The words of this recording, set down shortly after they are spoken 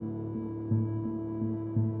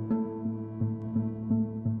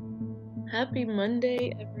Happy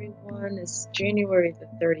Monday, everyone. It's January the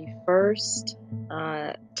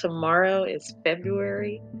 31st. Tomorrow is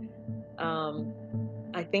February. Um,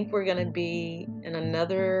 I think we're going to be in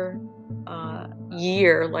another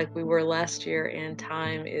year like we were last year, and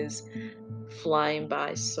time is flying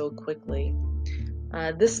by so quickly.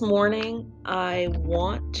 This morning, I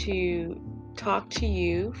want to talk to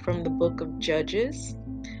you from the book of Judges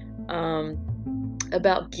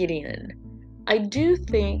about Gideon. I do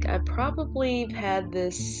think I probably have had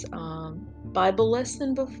this Bible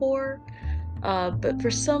lesson before, but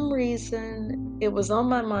for some reason it was on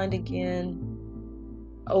my mind again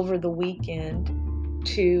over the weekend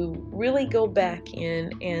to really go back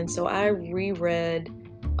in. And so I reread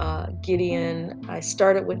Gideon. I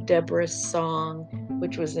started with Deborah's song,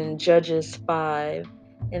 which was in Judges 5.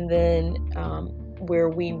 And then where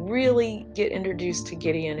we really get introduced to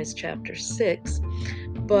Gideon is chapter 6.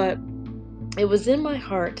 But it was in my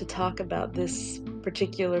heart to talk about this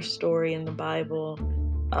particular story in the Bible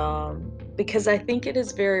because I think it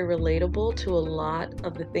is very relatable to a lot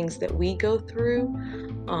of the things that we go through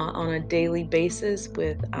on a daily basis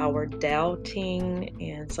with our doubting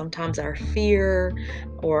and sometimes our fear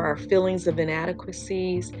or our feelings of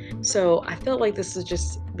inadequacies. So I felt like this would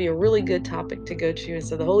just be a really good topic to go to. And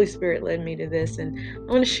so the Holy Spirit led me to this, and I'm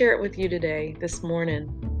going to share it with you today, this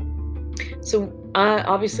morning. So,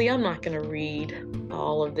 obviously, I'm not going to read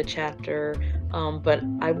all of the chapter, but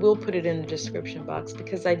I will put it in the description box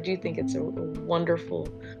because I do think it's a wonderful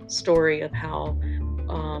story of how,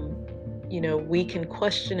 we can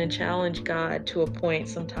question and challenge God to a point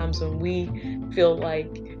sometimes when we feel like,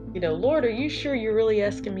 Lord, are you sure you're really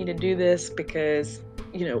asking me to do this? Because,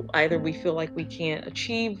 either we feel like we can't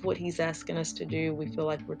achieve what He's asking us to do, we feel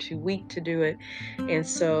like we're too weak to do it. And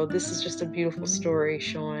so, this is just a beautiful story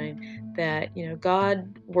showing that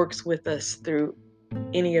God works with us through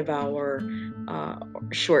any of our uh,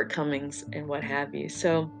 shortcomings and what have you.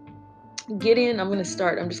 So Gideon, I'm just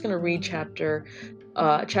going to read chapter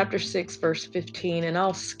 6 verse 15, and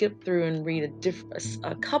I'll skip through and read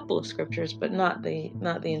a couple of scriptures, but not the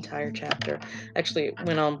entire chapter. Actually, it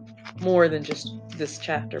went on more than just this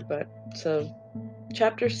chapter. But so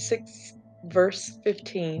chapter 6 verse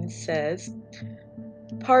 15 says,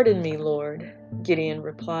 "Pardon me, Lord," Gideon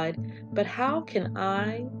replied, "but how can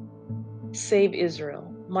I save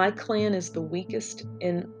Israel? My clan is the weakest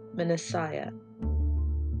in Manasseh,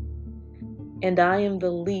 and I am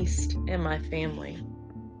the least in my family."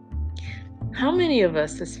 How many of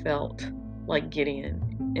us has felt like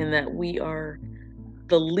Gideon in that we are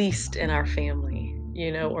the least in our family,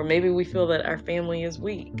 or maybe we feel that our family is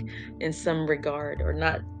weak in some regard or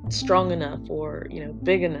not strong enough or,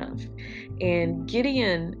 big enough. And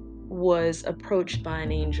Gideon was approached by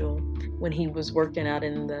an angel when he was working out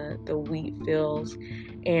in the wheat fields.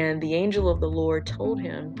 And the angel of the Lord told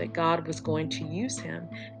him that God was going to use him.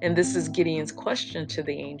 And this is Gideon's question to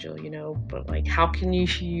the angel, but like, how can you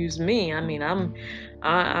use me? I mean,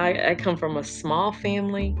 I come from a small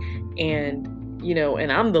family, and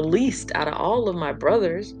and I'm the least out of all of my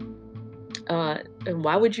brothers. And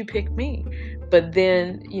why would you pick me? But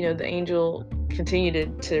then, the angel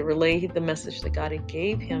continued to relay the message that God had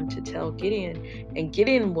gave him to tell Gideon. And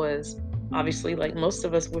Gideon was obviously, like most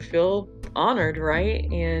of us, would feel honored, right?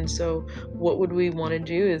 And so what would we want to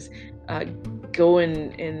do is uh, go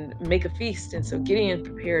and make a feast. And so Gideon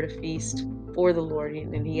prepared a feast for the Lord.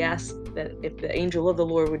 And he asked that if the angel of the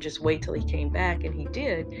Lord would just wait till he came back, and he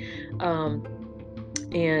did. Um,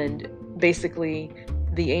 and basically,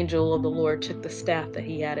 the angel of the Lord took the staff that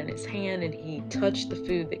he had in his hand, and he touched the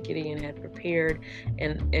food that Gideon had prepared,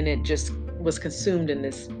 and it just was consumed in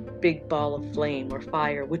this big ball of flame or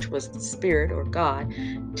fire, which was the Spirit or God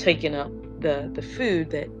taking up the food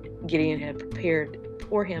that Gideon had prepared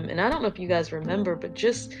for him. And I don't know if you guys remember, but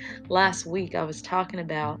just last week I was talking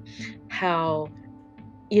about how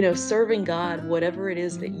serving God, whatever it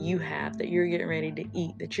is that you have, that you're getting ready to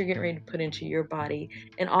eat, that you're getting ready to put into your body,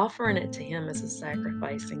 and offering it to Him as a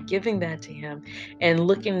sacrifice and giving that to Him. And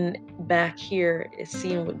looking back here and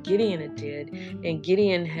seeing what Gideon had did. And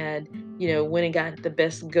Gideon had, went and got the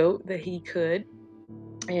best goat that he could,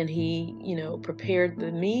 and he prepared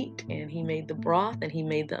the meat, and he made the broth, and he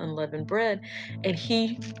made the unleavened bread, and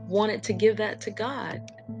he wanted to give that to God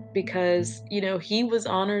because he was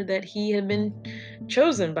honored that he had been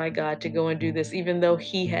chosen by God to go and do this, even though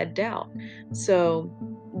he had doubt. So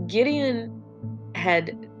Gideon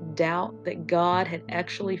had doubt that God had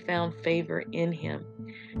actually found favor in him.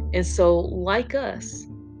 And so, like us,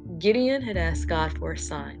 Gideon had asked God for a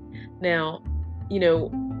sign. Now, you know,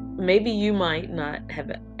 maybe you might not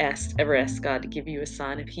have ever asked God to give you a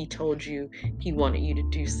sign if he told you he wanted you to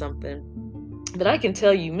do something. But I can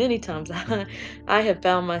tell you many times I have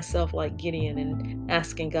found myself like Gideon and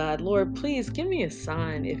asking God, Lord, please give me a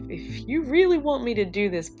sign. If you really want me to do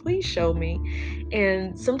this, please show me.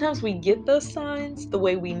 And sometimes we get those signs the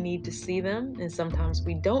way we need to see them, and sometimes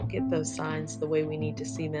we don't get those signs the way we need to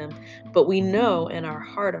see them. But we know in our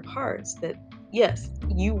heart of hearts that yes,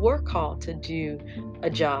 you were called to do a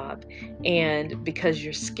job, and because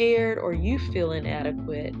you're scared or you feel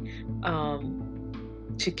inadequate, um,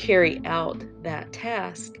 to carry out that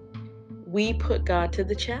task, we put God to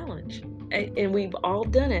the challenge. And we've all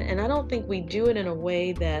done it. And I don't think we do it in a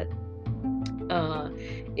way that uh,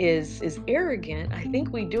 is arrogant. I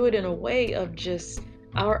think we do it in a way of just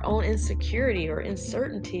our own insecurity or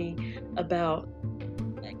uncertainty about,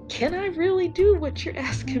 can I really do what you're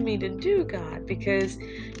asking me to do, God? Because,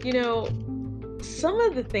 you know, some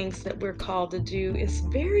of the things that we're called to do is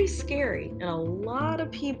very scary, and a lot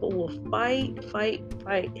of people will fight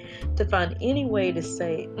to find any way to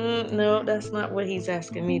say, no, that's not what he's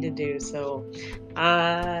asking me to do. So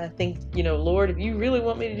I think, Lord, if you really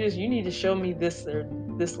want me to do this, you need to show me this or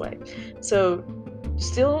this way. So,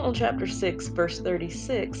 still on chapter 6, verse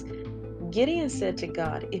 36, Gideon said to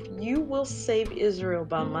God, if you will save Israel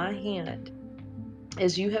by my hand,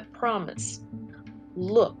 as you have promised,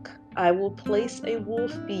 look, I will place a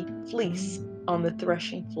fleece on the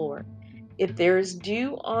threshing floor. If there is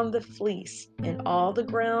dew on the fleece and all the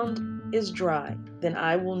ground is dry, then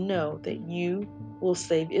I will know that you will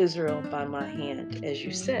save Israel by my hand, as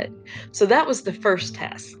you said. So that was the first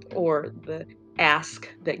task, or the ask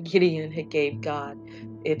that Gideon had gave God.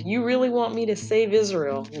 If you really want me to save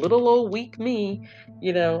Israel, little old weak me,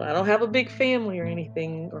 I don't have a big family or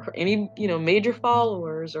anything, or any, major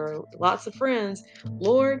followers or lots of friends.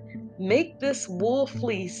 Lord, make this wool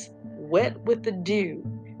fleece wet with the dew,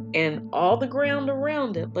 and all the ground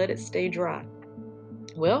around it, let it stay dry.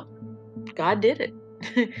 Well, God did it.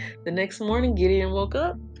 The next morning, Gideon woke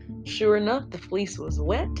up. Sure enough, the fleece was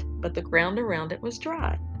wet, but the ground around it was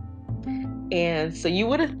dry. And so you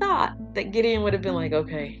would have thought that Gideon would have been like,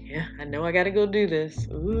 okay, yeah, I know I got to go do this.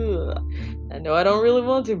 Ugh. I know I don't really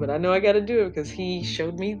want to, but I know I got to do it because he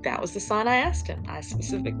showed me that was the sign I asked him. I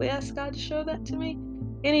specifically asked God to show that to me,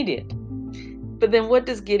 and he did. But then what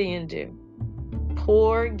does Gideon do?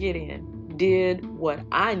 Poor Gideon did what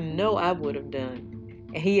I know I would have done.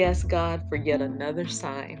 And he asked God for yet another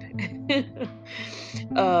sign.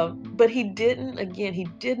 But he didn't, again, he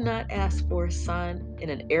did not ask for a sign in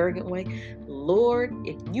an arrogant way. Lord,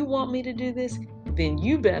 if you want me to do this, then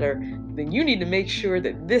then you need to make sure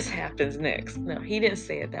that this happens next. No, he didn't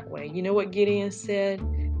say it that way. You know what Gideon said?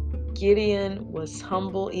 Gideon was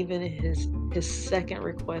humble even in his second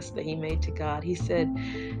request that he made to God. He said,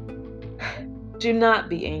 do not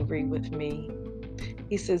be angry with me.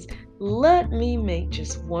 He says, let me make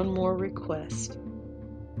just one more request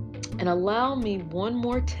and allow me one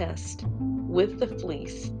more test with the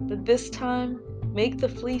fleece, but this time make the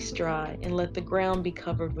fleece dry and let the ground be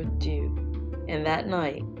covered with dew. And that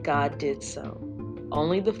night, God did so.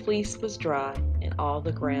 Only the fleece was dry and all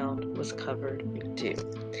the ground was covered with dew.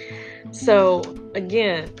 So,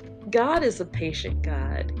 again, God is a patient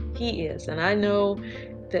God. He is. And I know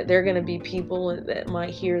that there are going to be people that might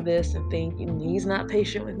hear this and think, he's not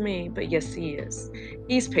patient with me. But yes, he is.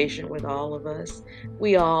 He's patient with all of us.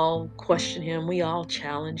 We all question him. We all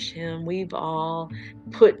challenge him. We've all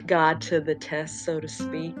put God to the test, so to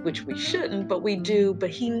speak, which we shouldn't, but we do.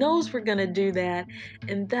 But he knows we're going to do that.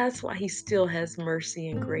 And that's why he still has mercy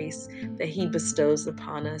and grace that he bestows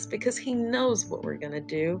upon us, because he knows what we're going to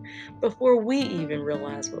do before we even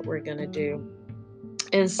realize what we're going to do.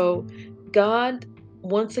 And so God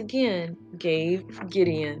once again gave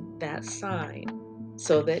Gideon that sign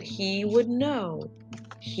so that he would know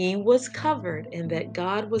he was covered and that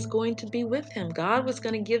God was going to be with him. God was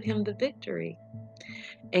going to give him the victory.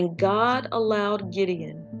 And God allowed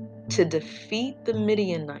Gideon to defeat the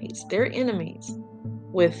Midianites, their enemies,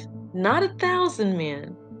 with not 1,000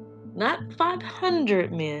 men, not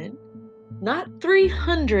 500 men, not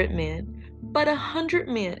 300 men, but 100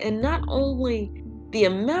 men. And not only the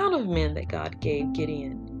amount of men that God gave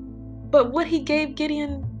Gideon, but what he gave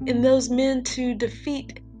Gideon and those men to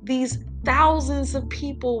defeat these thousands of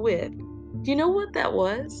people with. Do you know what that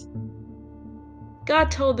was? God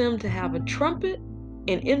told them to have a trumpet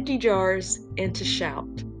and empty jars and to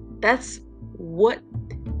shout. That's what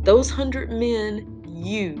those 100 men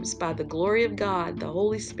used by the glory of God, the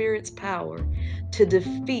Holy Spirit's power, to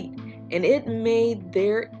defeat. And it made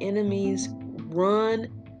their enemies run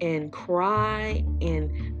and cry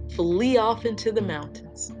and flee off into the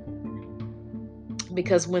mountains.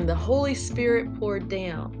 Because when the Holy Spirit poured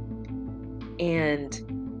down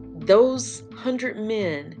and those 100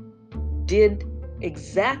 men did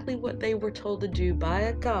exactly what they were told to do by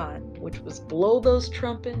a God, which was blow those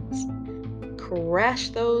trumpets, crash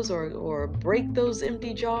those or break those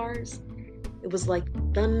empty jars. It was like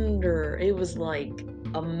thunder. It was like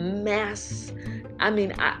a mass. I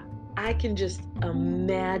mean, I can just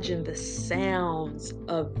imagine the sounds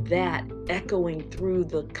of that echoing through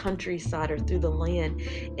the countryside or through the land.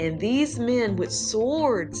 And these men with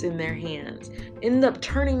swords in their hands end up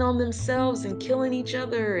turning on themselves and killing each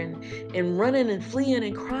other and running and fleeing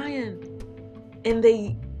and crying. And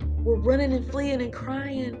they were running and fleeing and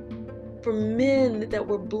crying for men that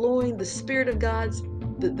were blowing the Spirit of God's,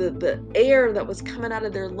 the air that was coming out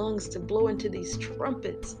of their lungs to blow into these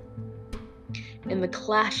trumpets. And the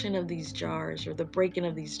clashing of these jars or the breaking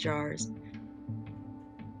of these jars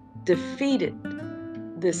defeated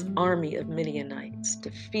this army of Midianites,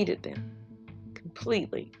 defeated them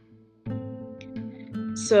completely.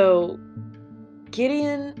 So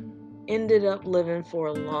Gideon ended up living for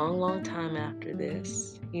a long, long time after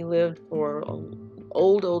this. He lived for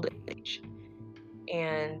old age.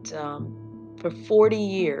 And for 40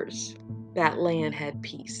 years, that land had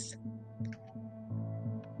peace.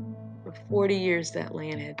 For 40 years, that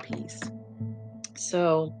land had peace.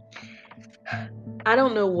 So I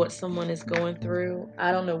don't know what someone is going through.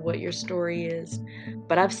 I don't know what your story is,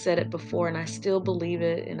 but I've said it before and I still believe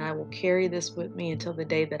it. And I will carry this with me until the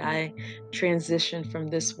day that I transition from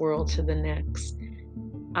this world to the next.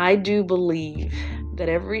 I do believe that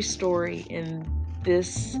every story in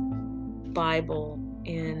this Bible,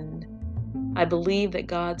 and I believe that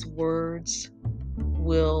God's words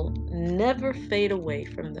will never fade away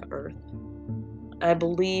from the earth. I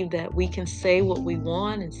believe that we can say what we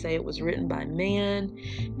want and say it was written by man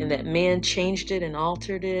and that man changed it and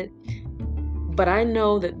altered it. But I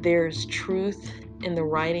know that there's truth in the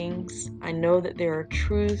writings. I know that there are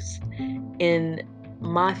truths in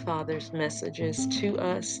my Father's messages to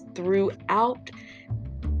us throughout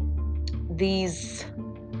these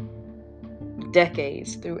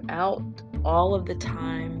decades, throughout all of the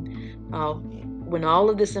time when all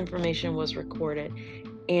of this information was recorded.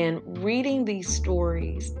 And reading these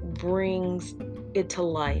stories brings it to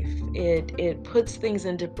life. It puts things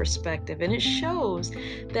into perspective, and it shows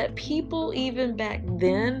that people even back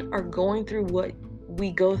then are going through what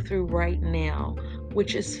we go through right now,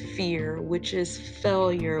 which is fear, which is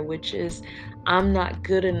failure, which is I'm not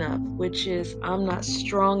good enough, which is I'm not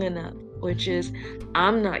strong enough, which is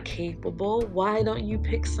I'm not capable. Why don't you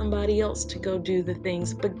pick somebody else to go do the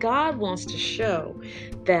things? But God wants to show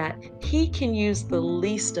that He can use the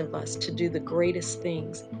least of us to do the greatest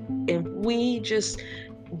things. If we just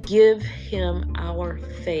give Him our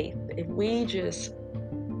faith, if we just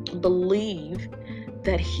believe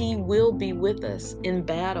that He will be with us in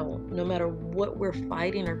battle, no matter what we're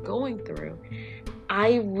fighting or going through.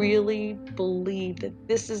 I really believe that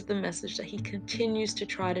this is the message that He continues to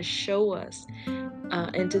try to show us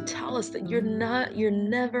and to tell us that you're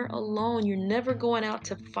never alone. You're never going out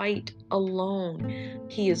to fight alone.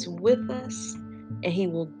 He is with us and He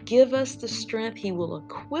will give us the strength. He will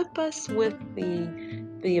equip us with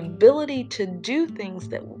the ability to do things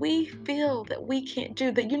that we feel that we can't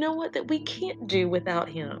do, that you know what, that we can't do without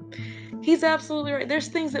Him. He's absolutely right. There's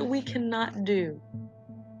things that we cannot do.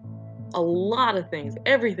 A lot of things,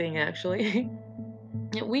 everything actually.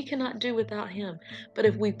 that we cannot do without Him. But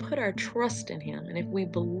if we put our trust in Him and if we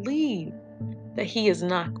believe that He is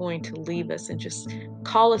not going to leave us and just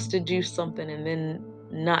call us to do something and then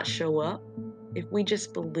not show up, if we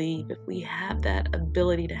just believe, if we have that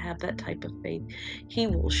ability to have that type of faith, He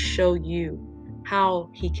will show you how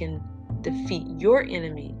He can defeat your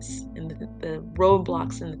enemies and the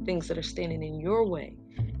roadblocks and the things that are standing in your way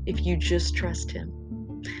if you just trust Him.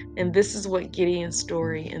 And this is what Gideon's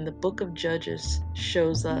story in the book of Judges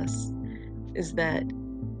shows us, is that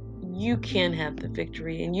you can have the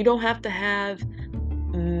victory and you don't have to have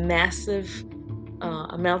massive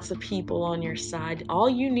amounts of people on your side. All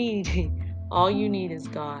you need, all you need is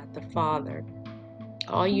God, the Father.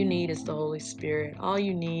 All you need is the Holy Spirit. All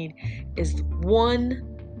you need is one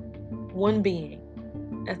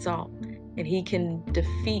being. That's all. And He can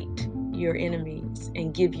defeat your enemies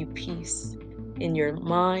and give you peace in your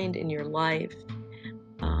mind, in your life.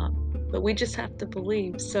 But we just have to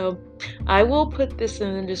believe. So I will put this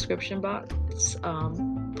in the description box.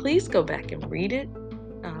 Please go back and read it.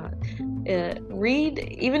 Read,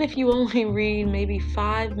 even if you only read maybe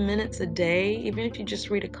 5 minutes a day, even if you just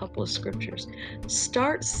read a couple of scriptures,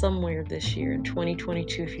 start somewhere this year in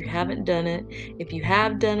 2022 if you haven't done it. If you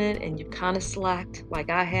have done it and you've kind of slacked like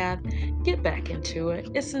I have, get back into it.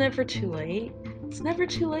 It's never too late. It's never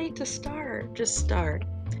too late to start. Just start.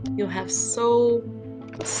 You'll have so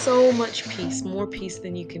much peace, more peace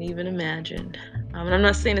than you can even imagine. And I'm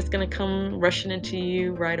not saying it's going to come rushing into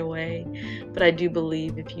you right away, but I do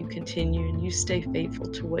believe if you continue and you stay faithful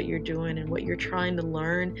to what you're doing and what you're trying to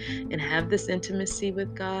learn and have this intimacy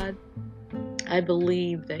with God, I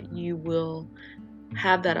believe that you will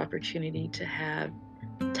have that opportunity to have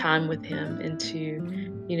time with Him and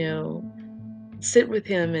to, sit with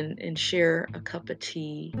Him and share a cup of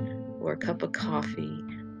tea or a cup of coffee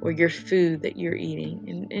or your food that you're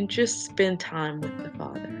eating and just spend time with the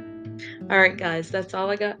Father. All right, guys, that's all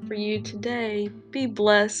I got for you today. Be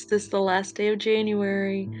blessed. This is the last day of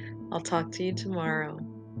January. I'll talk to you tomorrow.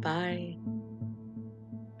 Bye.